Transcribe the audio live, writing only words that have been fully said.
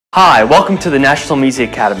Hi, welcome to the National Music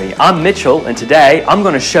Academy. I'm Mitchell, and today I'm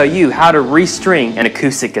going to show you how to restring an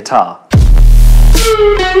acoustic guitar.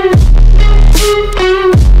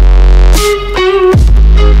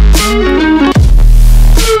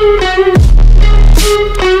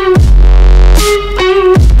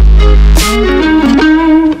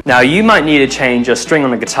 Now you might need to change your string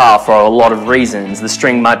on a guitar for a lot of reasons. The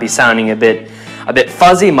string might be sounding a bit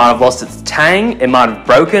fuzzy, it might have lost its tang, it might have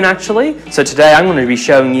broken actually. So today I'm going to be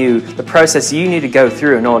showing you the process you need to go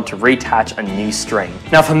through in order to reattach a new string.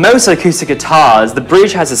 Now for most acoustic guitars, the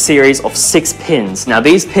bridge has a series of 6 pins. Now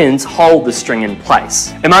these pins hold the string in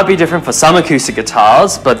place. It might be different for some acoustic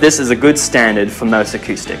guitars, but this is a good standard for most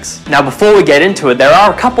acoustics. Now before we get into it, there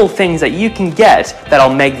are a couple of things that you can get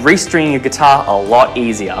that'll make restringing your guitar a lot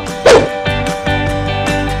easier.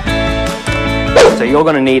 So you're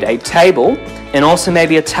going to need a table, and also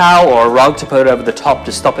maybe a towel or a rug to put over the top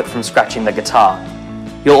to stop it from scratching the guitar.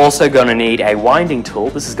 You're also going to need a winding tool.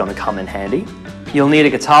 This is going to come in handy. You'll need a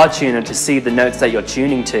guitar tuner to see the notes that you're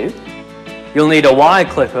tuning to. You'll need a wire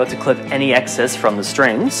clipper to clip any excess from the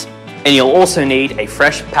strings. And you'll also need a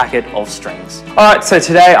fresh packet of strings. Alright, so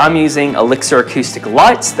today I'm using Elixir acoustic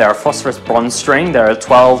lights. They're a phosphorus bronze string. They're a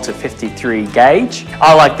 12 to 53 gauge.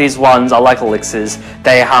 I like these ones. I like Elixirs.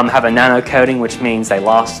 They have a nano coating, which means they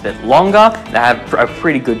last a bit longer. They have a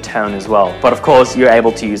pretty good tone as well. But of course, you're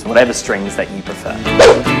able to use whatever strings that you prefer.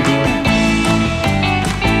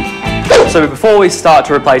 So before we start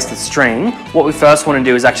to replace the string, what we first want to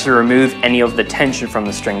do is actually remove any of the tension from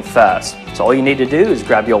the string first. So all you need to do is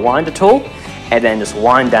grab your winder tool and then just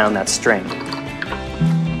wind down that string.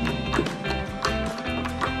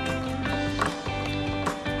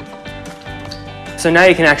 So now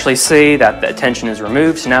you can actually see that the tension is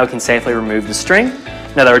removed, so now we can safely remove the string.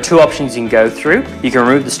 Now there are 2 options you can go through. You can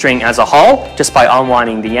remove the string as a whole just by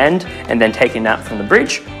unwinding the end and then taking that from the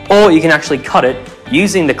bridge, or you can actually cut it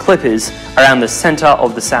using the clippers around the center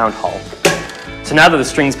of the sound hole. So now that the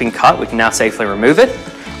string's been cut, we can now safely remove it.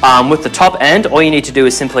 With the top end, all you need to do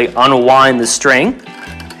is simply unwind the string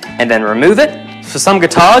and then remove it. For some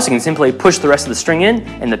guitars, you can simply push the rest of the string in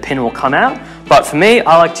and the pin will come out. But for me,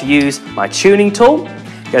 I like to use my tuning tool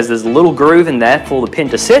because there's a little groove in there for the pin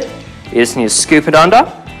to sit. You just need to scoop it under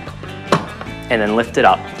and then lift it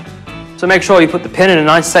up. So make sure you put the pin in a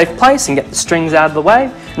nice safe place and get the strings out of the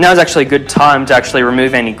way. Now is actually a good time to actually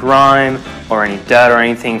remove any grime or any dirt or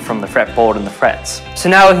anything from the fretboard and the frets. So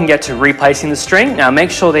now we can get to replacing the string. Now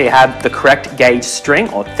make sure that you have the correct gauge string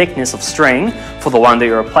or thickness of string for the one that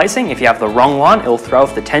you're replacing. If you have the wrong one, it'll throw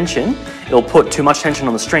off the tension. It'll put too much tension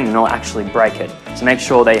on the string and it'll actually break it. So make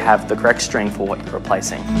sure they have the correct string for what you're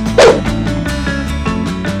replacing.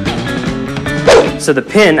 So the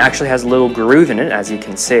pin actually has a little groove in it, as you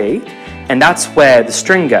can see, and that's where the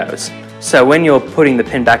string goes. So when you're putting the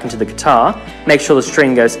pin back into the guitar, make sure the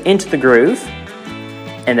string goes into the groove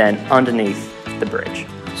and then underneath the bridge.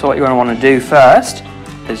 So what you're going to want to do first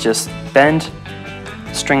is just bend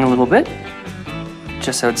the string a little bit,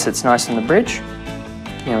 just so it sits nice on the bridge.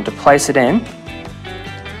 You know, to place it in,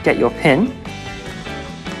 get your pin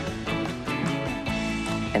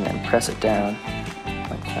and then press it down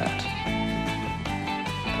like that.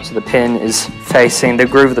 So the pin is facing, the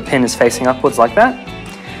groove of the pin is facing upwards like that.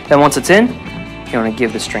 Then once it's in, you want to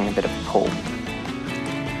give the string a bit of a pull.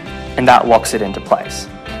 And that locks it into place.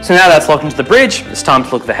 So now that's locked into the bridge, it's time to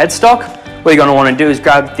look at the headstock. What you're going to want to do is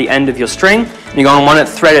grab the end of your string, and you're going to want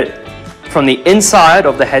to thread it from the inside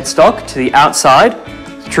of the headstock to the outside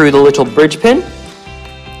through the little bridge pin.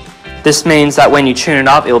 This means that when you tune it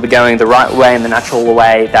up, it'll be going the right way and the natural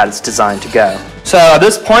way that it's designed to go. So at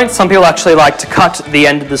this point, some people actually like to cut the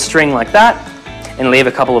end of the string like that and leave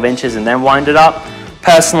a couple of inches and then wind it up.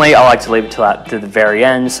 Personally, I like to leave it to the very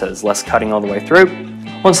end so there's less cutting all the way through.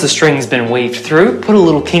 Once the string's been weaved through, put a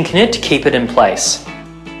little kink in it to keep it in place.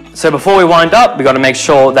 So before we wind up, we've got to make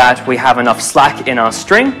sure that we have enough slack in our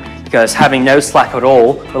string, because having no slack at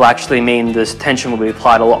all will actually mean this tension will be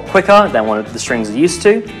applied a lot quicker than what the strings are used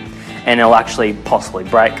to, and it'll actually possibly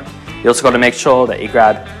break. You also got to make sure that you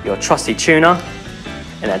grab your trusty tuner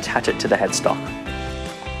and attach it to the headstock.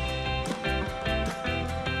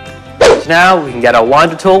 So now we can get our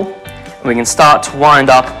winder tool and we can start to wind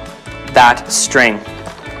up that string.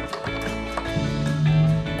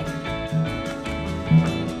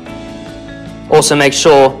 Also make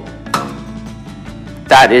sure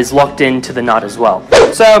that is locked into the nut as well.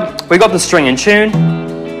 So we got the string in tune.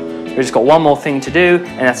 We've just got one more thing to do,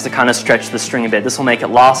 and that's to kind of stretch the string a bit. This will make it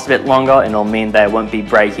last a bit longer and it'll mean that it won't be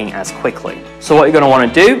breaking as quickly. So what you're going to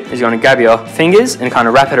want to do is you're going to grab your fingers and kind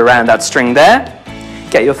of wrap it around that string there.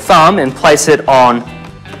 Get your thumb and place it on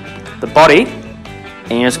the body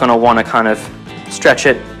and you're just going to want to kind of stretch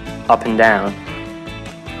it up and down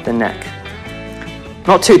the neck.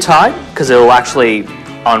 Not too tight, because it will actually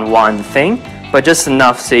unwind the thing, but just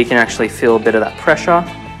enough so you can actually feel a bit of that pressure.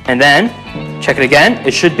 And then, check it again,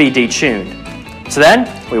 it should be detuned. So then,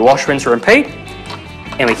 we wash, rinse, repeat,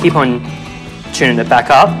 and we keep on tuning it back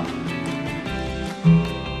up.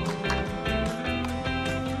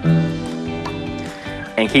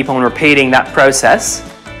 And keep on repeating that process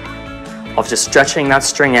of just stretching that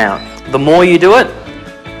string out. The more you do it,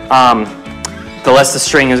 the less the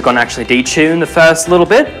string is going to actually detune the first little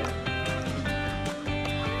bit.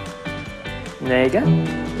 And there you go.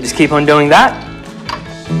 You just keep on doing that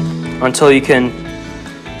until you can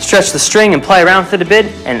stretch the string and play around with it a bit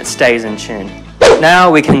and it stays in tune.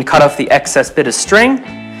 Now we can cut off the excess bit of string.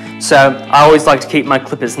 So I always like to keep my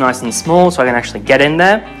clippers nice and small so I can actually get in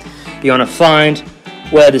there. You want to find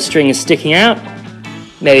where the string is sticking out,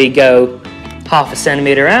 maybe go 1/2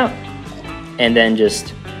 centimeter out, and then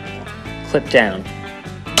just clip down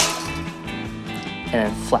and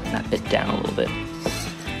then flatten that bit down a little bit.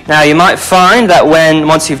 Now you might find that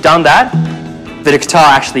once you've done that, the guitar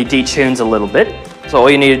actually detunes a little bit. So all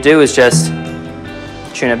you need to do is just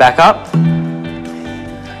tune it back up.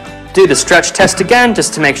 Do the stretch test again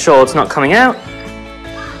just to make sure it's not coming out.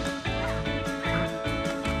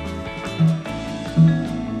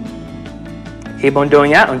 Keep on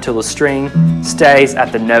doing that until the string stays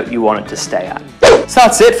at the note you want it to stay at. So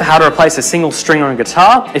that's it for how to replace a single string on a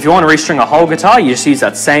guitar. If you want to restring a whole guitar, you just use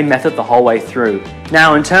that same method the whole way through.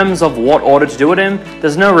 Now, in terms of what order to do it in,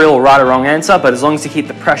 there's no real right or wrong answer, but as long as you keep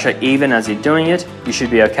the pressure even as you're doing it, you should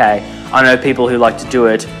be okay. I know people who like to do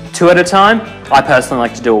it 2 at a time. I personally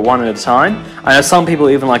like to do it 1 at a time. I know some people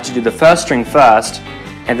even like to do the first string first,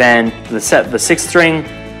 and then the 6th string,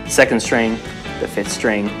 2nd string, the 5th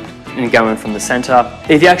string, and going from the center.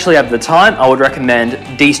 If you actually have the time, I would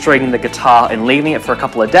recommend de-stringing the guitar and leaving it for a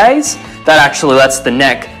couple of days. That actually lets the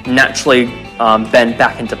neck naturally bend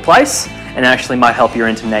back into place and actually might help your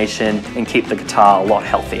intonation and keep the guitar a lot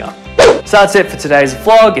healthier. So that's it for today's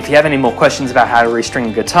vlog. If you have any more questions about how to restring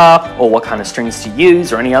a guitar or what kind of strings to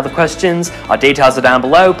use or any other questions, our details are down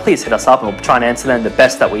below. Please hit us up and we'll try and answer them the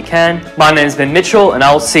best that we can. My name's been Mitchell and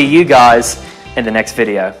I'll see you guys in the next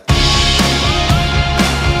video.